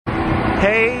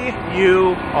Hey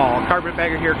you all,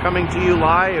 Carpetbagger here, coming to you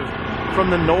live from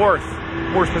the north,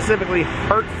 more specifically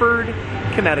Hartford,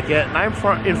 Connecticut, and I'm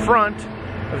in front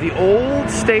of the old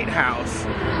State House.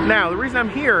 Now, the reason I'm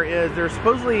here is there's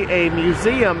supposedly a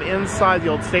museum inside the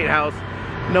old State House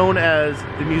known as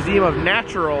the Museum of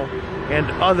Natural and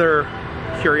Other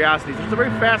Curiosities. It's a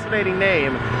very fascinating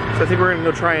name, so I think we're going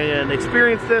to go try and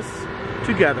experience this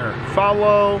together.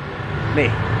 Follow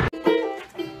me.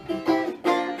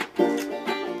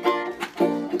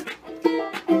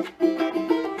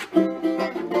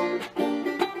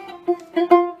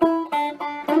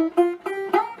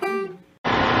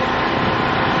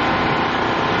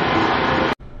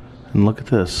 And look at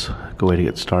this, good way to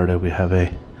get started. We have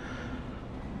a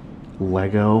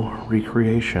Lego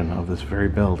recreation of this very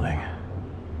building.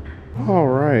 All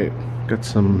right, got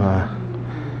some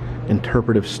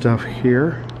interpretive stuff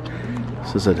here.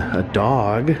 This is a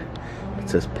dog. It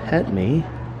says pet me.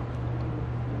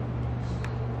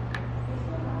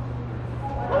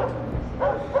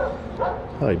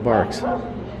 Oh, he barks. Yo,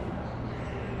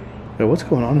 what's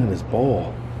going on in his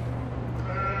bowl?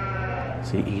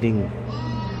 Is he eating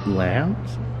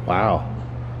lambs? Wow.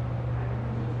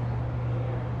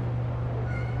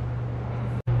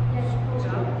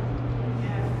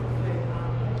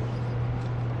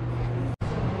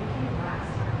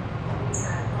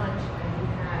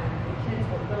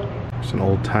 There's an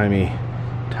old-timey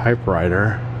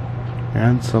typewriter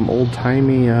and some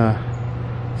old-timey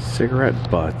cigarette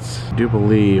butts. I do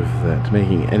believe that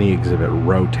making any exhibit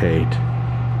rotate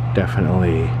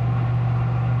definitely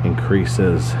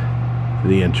increases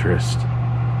the interest.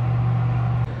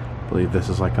 I believe this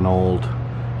is like an old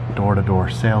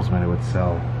door-to-door salesman who would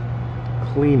sell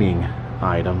cleaning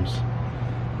items.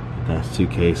 That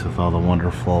suitcase with all the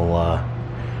wonderful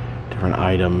different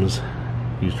items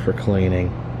used for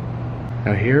cleaning.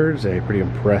 Now here's a pretty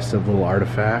impressive little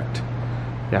artifact.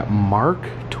 We got Mark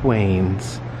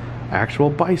Twain's actual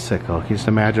bicycle. Can you just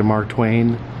imagine Mark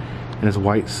Twain in his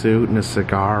white suit and his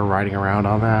cigar riding around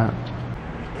on that?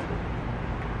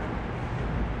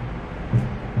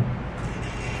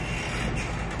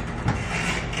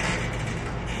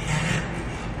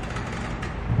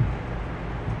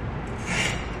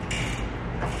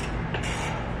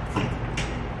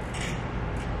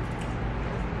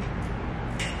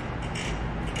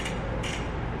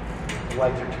 The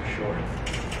legs are too short.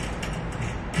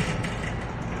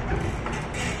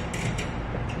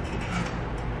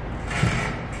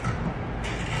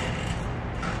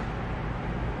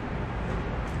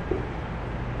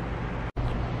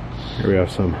 Here we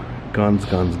have some guns.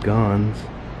 And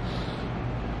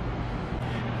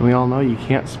we all know you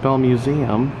can't spell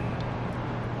museum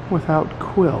without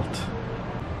quilt.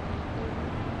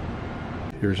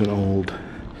 Here's an old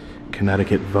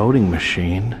Connecticut voting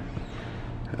machine.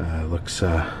 Looks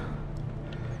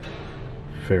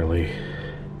fairly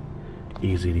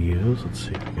easy to use. Let's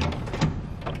see if we can.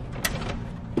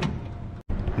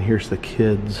 And here's the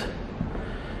kids'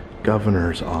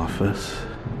 governor's office.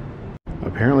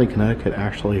 Apparently Connecticut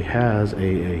actually has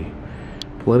a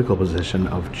political position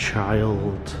of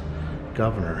child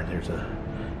governor. There's a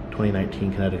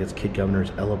 2019 Connecticut's kid governor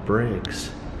is Ella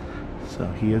Briggs. So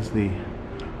he is the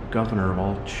governor of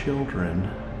all children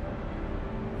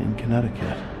in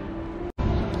Connecticut.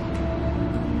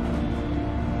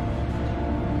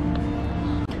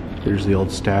 There's the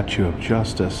old Statue of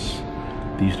Justice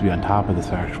that used to be on top of this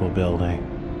actual building.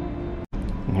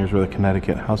 And here's where the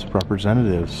Connecticut House of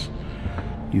Representatives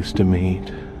used to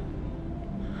meet.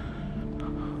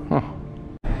 Huh.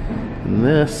 And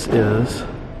this is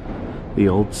the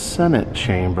old Senate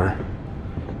chamber.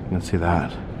 You can see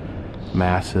that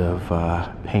massive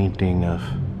painting of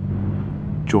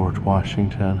George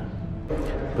Washington.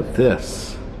 But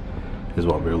this is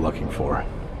what we were looking for.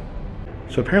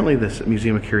 So apparently this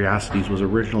Museum of Curiosities was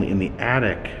originally in the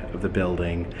attic of the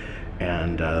building,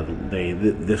 and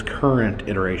this current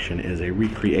iteration is a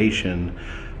recreation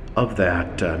of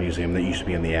that museum that used to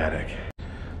be in the attic.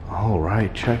 All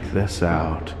right, check this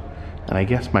out. And I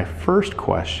guess my first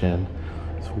question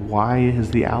is, why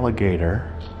is the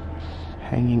alligator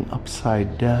hanging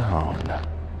upside down?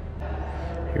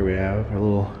 Here we have our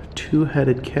little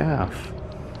two-headed calf.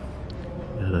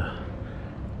 Got a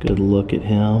good look at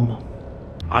him.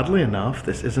 Oddly enough,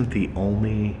 this isn't the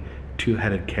only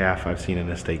two-headed calf I've seen in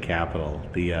a state capitol.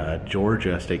 The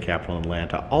Georgia state capitol in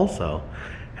Atlanta also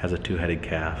has a two-headed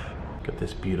calf. Got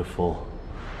this beautiful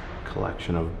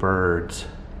collection of birds.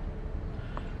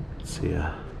 Let's see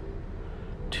a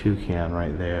toucan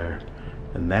right there.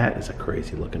 And that is a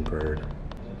crazy looking bird.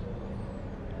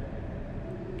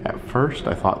 At first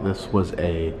I thought this was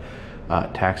a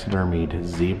taxidermied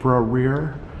zebra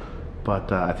rear,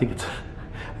 but I think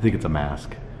it's a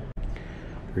mask.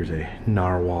 Here's a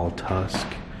narwhal tusk.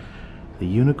 The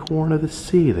unicorn of the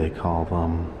sea, they call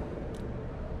them.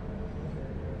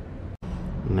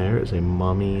 And there is a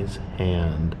mummy's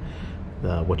hand.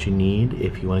 What you need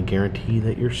if you want to guarantee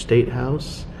that your state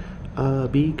house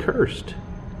be cursed.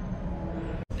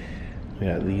 We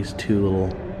got these two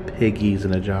little piggies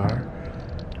in a jar.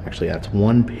 Actually, that's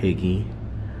one piggy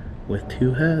with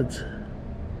two heads.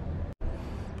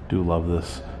 Do love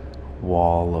this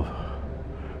wall of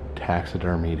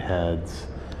taxidermied heads.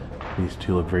 These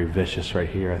two look very vicious right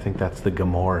here. I think that's the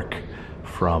Gamork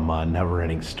from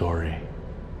Neverending Story.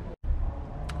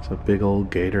 It's a big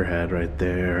old gator head right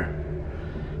there,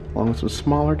 along with some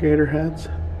smaller gator heads.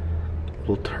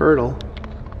 Little turtle,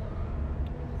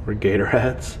 or gator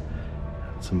heads.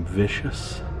 Some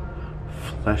vicious,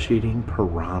 flesh-eating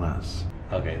piranhas.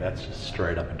 Okay, that's just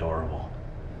straight up adorable.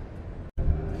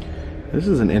 This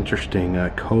is an interesting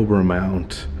cobra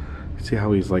mount. See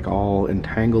how he's like all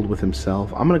entangled with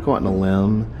himself. I'm gonna go out on a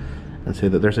limb and say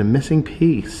that there's a missing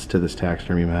piece to this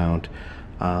taxidermy mount.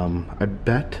 I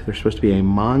bet there's supposed to be a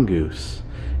mongoose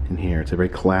in here. It's a very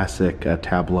classic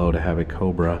tableau to have a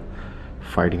cobra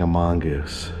fighting a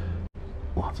mongoose.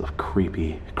 Lots of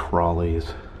creepy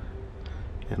crawlies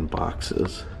in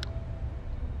boxes.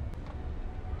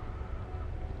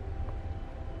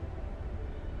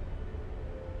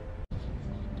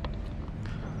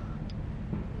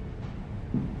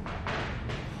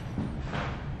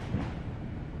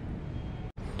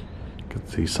 Could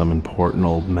see some important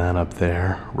old men up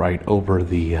there, right over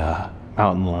the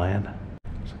mountain lion.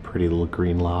 It's a pretty little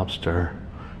green lobster,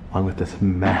 along with this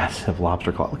massive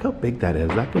lobster claw. Look how big that is.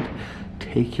 That could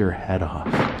take your head off.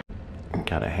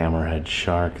 Got a hammerhead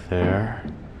shark there,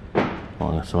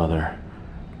 along with some other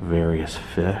various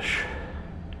fish.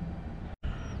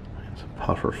 And some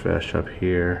puffer fish up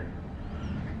here.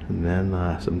 And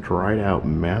then some dried out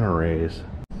manta rays.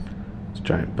 This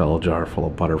giant bell jar full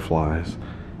of butterflies.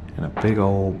 And a big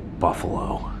old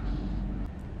buffalo.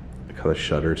 Look how the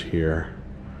shutters here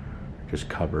are just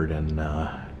covered in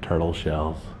turtle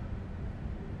shells.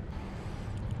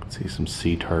 See some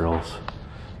sea turtles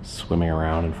swimming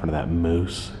around in front of that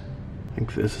moose. I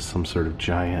think this is some sort of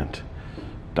giant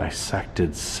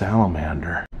dissected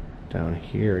salamander. Down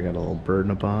here we got a little bird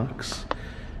in a box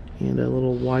and a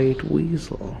little white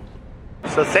weasel.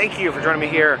 So thank you for joining me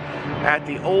here at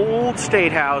the Old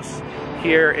State House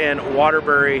here in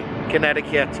Waterbury,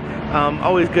 Connecticut.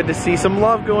 Always good to see some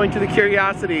love going to the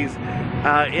Curiosities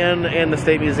in the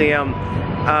State Museum.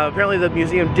 Apparently the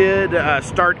museum did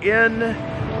start in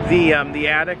the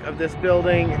attic of this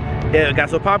building. It got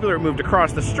so popular it moved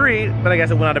across the street, but I guess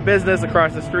it went out of business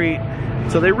across the street.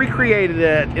 So they recreated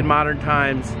it in modern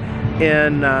times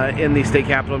in the State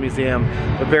Capitol Museum.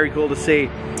 But very cool to see.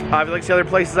 If you'd like to see other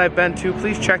places I've been to,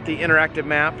 please check the interactive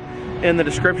map in the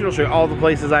description. It'll show you all the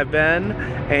places I've been,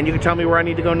 and you can tell me where I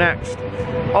need to go next.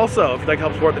 Also, if you'd like to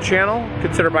help support the channel,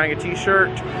 consider buying a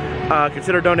t-shirt.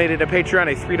 Consider donating to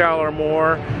Patreon. A $3 or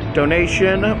more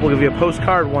donation will give you a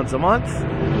postcard once a month.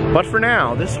 But for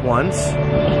now, this one's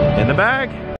in the bag.